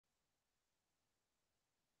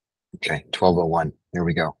Okay, 12:01. There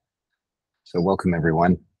we go. So welcome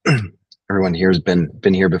everyone. Everyone here has been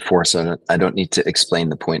here before, so I don't need to explain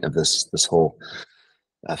the point of this whole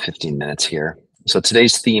 15 minutes here. So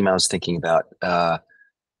today's theme I was thinking about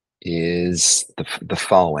is the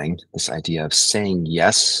following: this idea of saying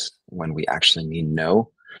yes when we actually mean no.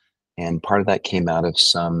 And part of that came out of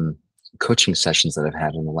some coaching sessions that I've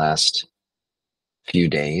had in the last few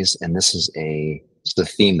days, and it's a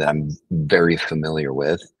theme that I'm very familiar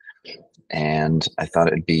with. And I thought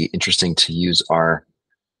it'd be interesting to use our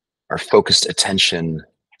focused attention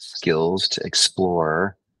skills to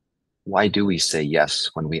explore why do we say yes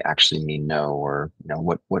when we actually mean no, or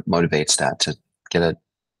what motivates that to get a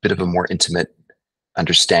bit of a more intimate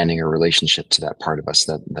understanding or relationship to that part of us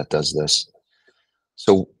that does this.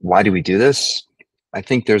 So why do we do this? I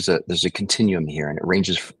think there's a continuum here, and it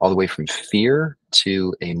ranges all the way from fear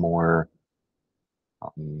to a more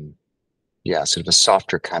um, sort of a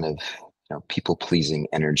softer kind of people pleasing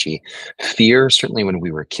energy. Fear, certainly when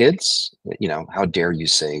we were kids, how dare you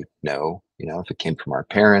say no? If it came from our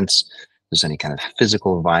parents, there's any kind of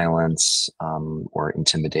physical violence or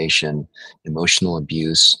intimidation, emotional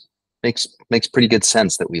abuse, makes pretty good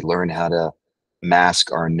sense that we learn how to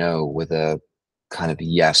mask our no with a kind of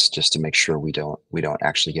yes, just to make sure we don't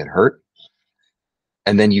actually get hurt.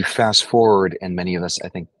 And then you fast forward, and many of us, I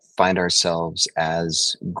think, find ourselves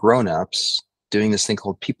as grown-ups doing this thing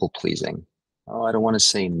called people pleasing. Oh, I don't want to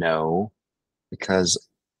say no because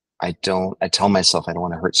I tell myself I don't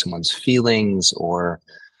want to hurt someone's feelings, or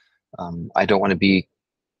I don't want to be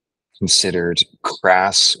considered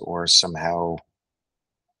crass or somehow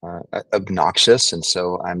obnoxious. And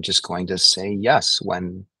so I'm just going to say yes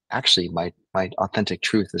when actually my authentic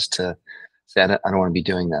truth is to say, I don't want to be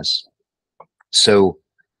doing this. So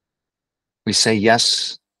we say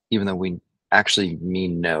yes, even though we actually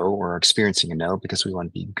mean no, or are experiencing a no, because we want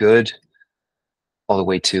to be good, all the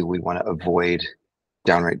way to we want to avoid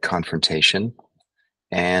downright confrontation.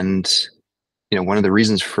 And, one of the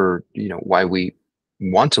reasons for, why we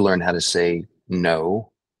want to learn how to say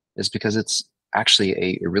no is because it's actually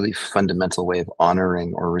a really fundamental way of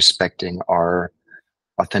honoring or respecting our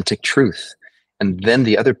authentic truth. And then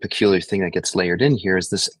the other peculiar thing that gets layered in here is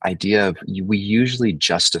this idea of we usually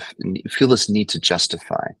feel this need to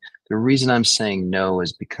justify. The reason I'm saying no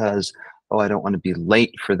is because, oh, I don't want to be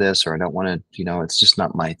late for this, or I don't want to, it's just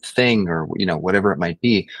not my thing, or, whatever it might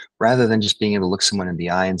be, rather than just being able to look someone in the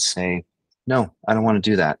eye and say, no, I don't want to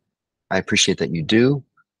do that. I appreciate that you do.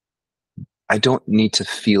 I don't need to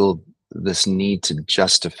feel this need to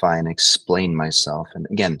justify and explain myself. And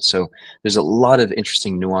again, so there's a lot of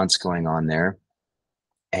interesting nuance going on there.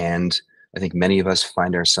 And I think many of us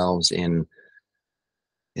find ourselves in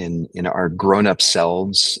our grown-up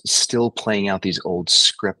selves still playing out these old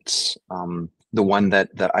scripts. The one that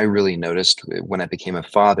I really noticed when I became a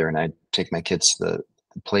father, and I'd take my kids to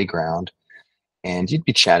the playground, and you'd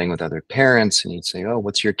be chatting with other parents, and you'd say, "Oh,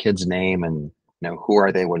 what's your kid's name?" And who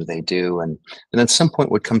are they? What do they do? And at some point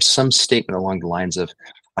would come some statement along the lines of,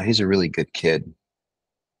 "Oh, he's a really good kid."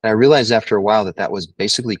 And I realized after a while that that was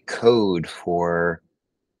basically code for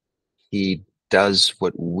he does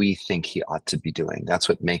what we think he ought to be doing. That's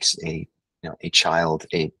what makes a child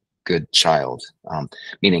a good child,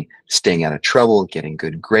 meaning staying out of trouble, getting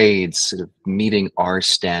good grades, sort of meeting our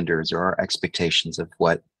standards or our expectations of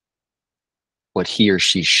what he or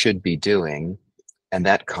she should be doing, and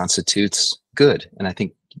that constitutes good. And I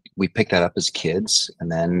think we pick that up as kids,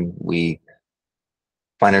 and then we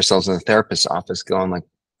find ourselves in the therapist's office going like,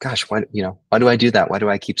 gosh, why do I do that? Why do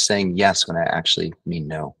I keep saying yes when I actually mean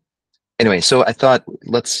no? Anyway, so I thought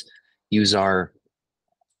let's use our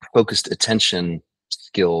focused attention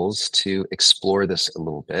skills to explore this a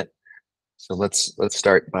little bit. So let's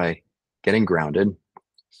start by getting grounded.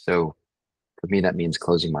 So for me, that means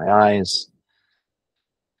closing my eyes.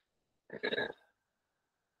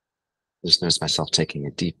 Just notice myself taking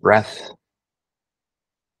a deep breath.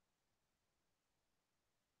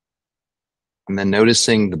 And then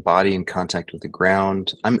noticing the body in contact with the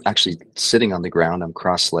ground. I'm actually sitting on the ground. I'm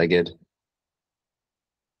cross-legged,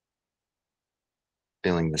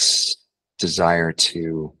 feeling this desire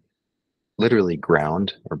to literally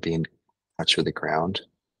ground or be in touch with the ground.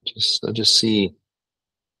 Just see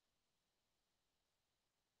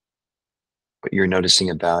what you're noticing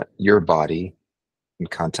about your body in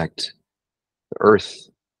contact with the earth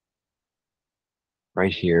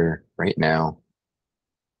right here, right now.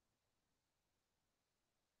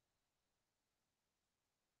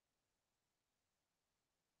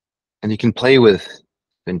 And you can play with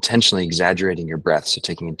intentionally exaggerating your breath. So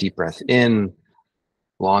taking a deep breath in,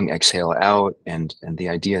 long exhale out, and the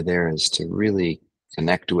idea there is to really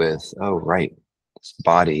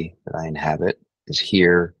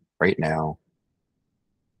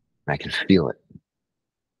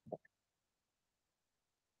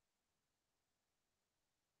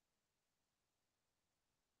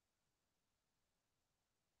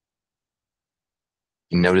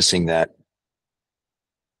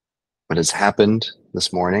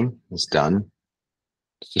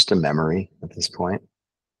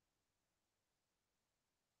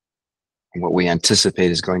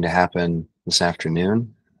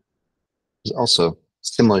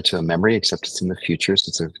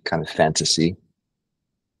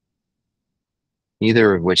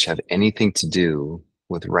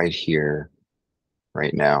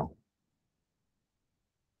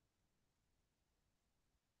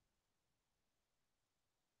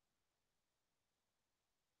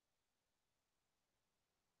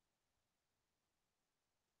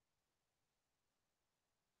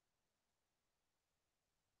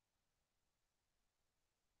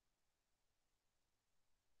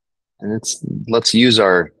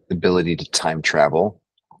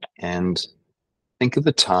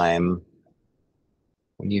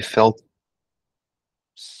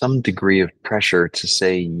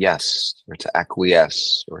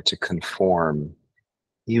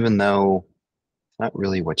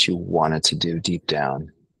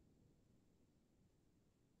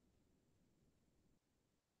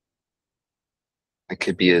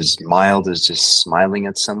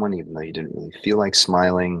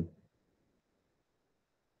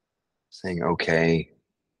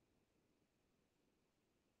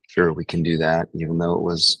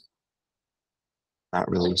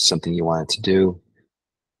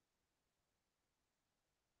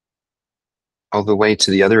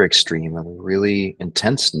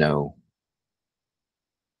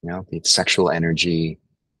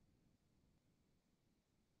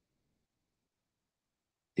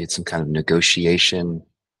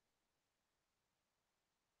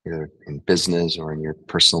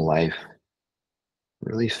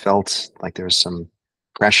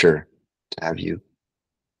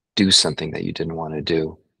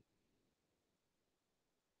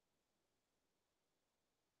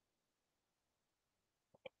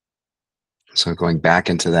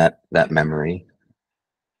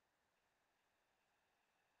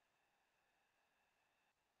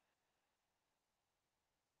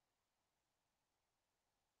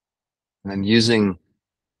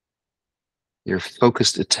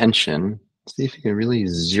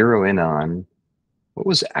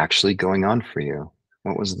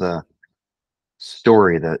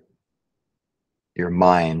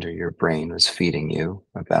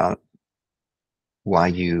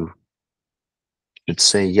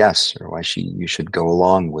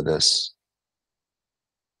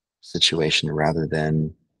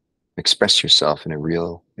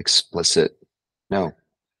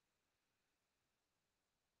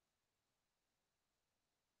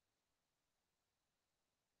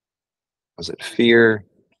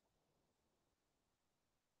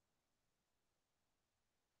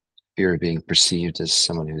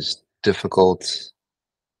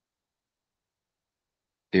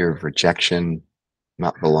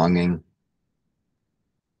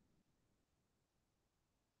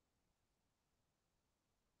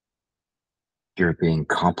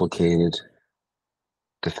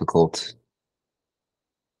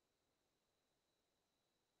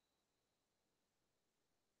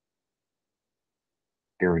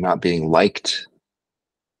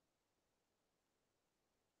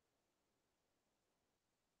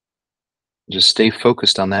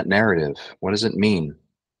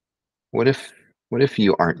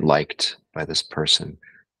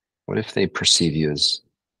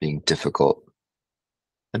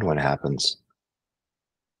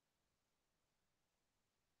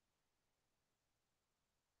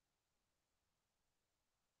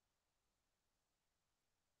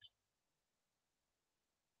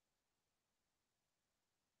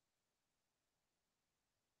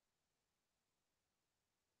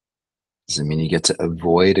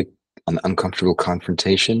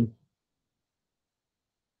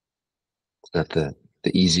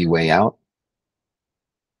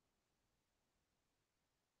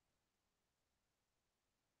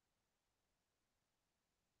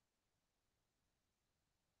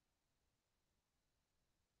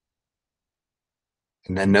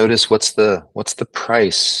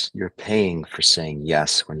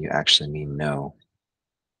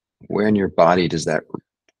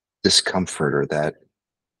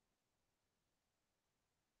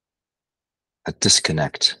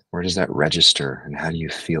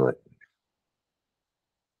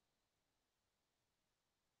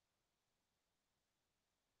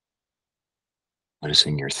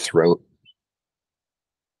Noticing your throat,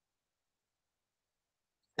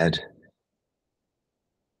 head,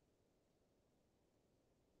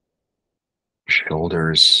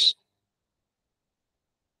 shoulders,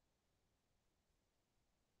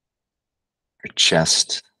 your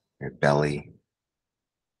chest, your belly.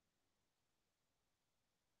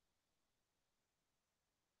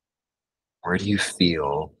 Where do you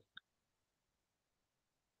feel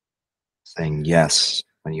saying yes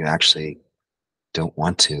when you actually don't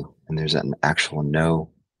want to? And there's an actual no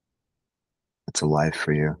that's alive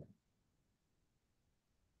for you.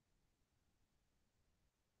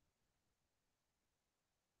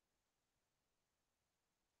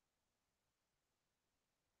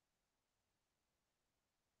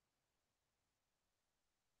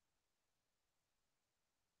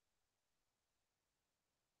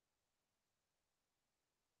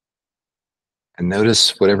 And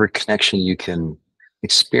notice whatever connection you can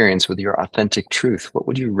experience with your authentic truth. What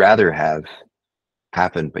would you rather have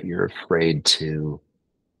happen, but you're afraid to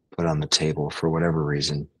put on the table for whatever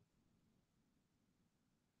reason?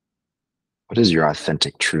 What is your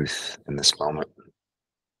authentic truth in this moment?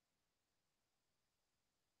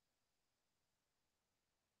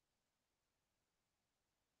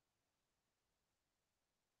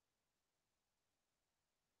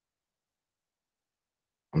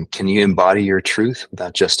 Can you embody your truth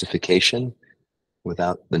without justification,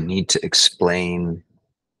 without the need to explain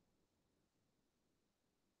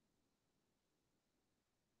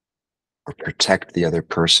or protect the other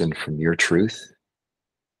person from your truth?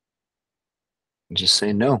 And just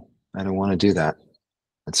say, no, I don't want to do that.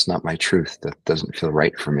 That's not my truth. That doesn't feel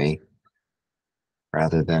right for me.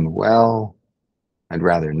 Rather than, well, I'd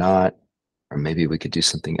rather not, or maybe we could do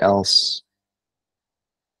something else.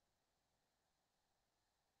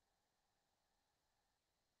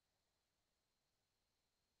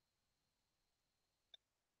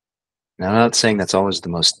 Now, I'm not saying that's always the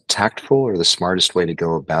most tactful or the smartest way to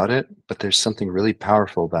go about it, but there's something really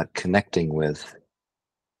powerful about connecting with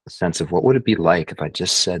a sense of what would it be like if I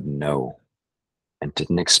just said no and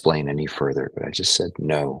didn't explain any further, but I just said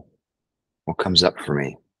no. What comes up for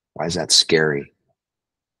me? Why is that scary?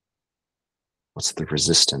 What's the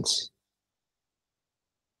resistance?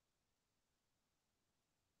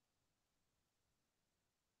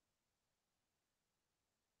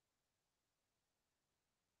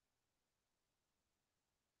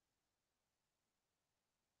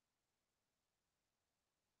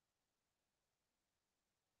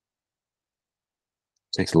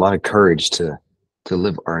 It takes a lot of courage to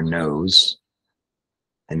live our no's.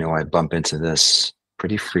 I know I bump into this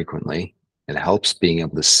pretty frequently. It helps being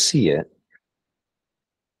able to see it.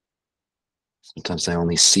 Sometimes I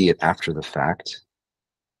only see it after the fact,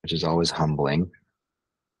 which is always humbling.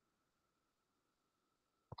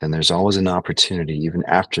 Then there's always an opportunity, even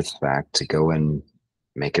after the fact, to go and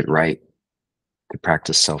make it right, to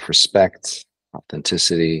practice self respect,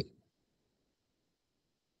 authenticity,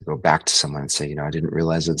 go back to someone and say, I didn't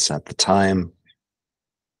realize this at the time.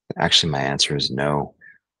 Actually, my answer is no,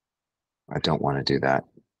 I don't want to do that.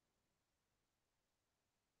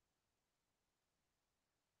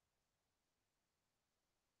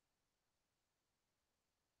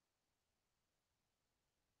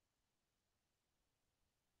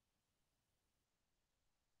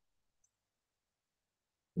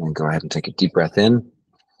 And go ahead and take a deep breath in,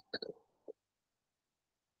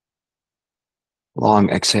 long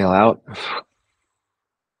exhale out,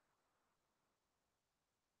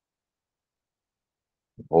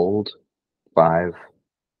 hold, 5,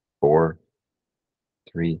 4,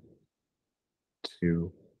 3,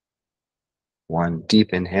 2, 1.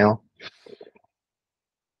 Deep inhale,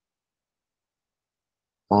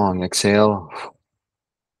 long exhale,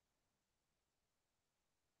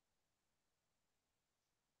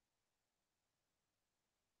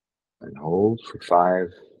 and hold for 5,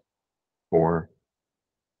 4,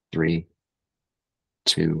 3,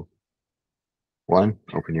 2, 1.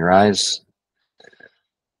 Open your eyes.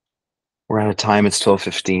 We're out of time. It's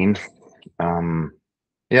 12:15. Um,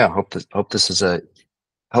 yeah, hope this is a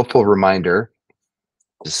helpful reminder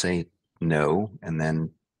to say no, and then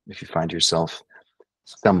if you find yourself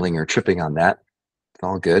stumbling or tripping on that, it's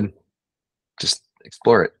all good. Just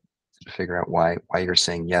explore it to figure out why you're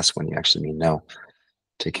saying yes when you actually mean no.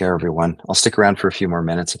 Take care, everyone. I'll stick around for a few more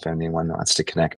minutes if anyone wants to connect.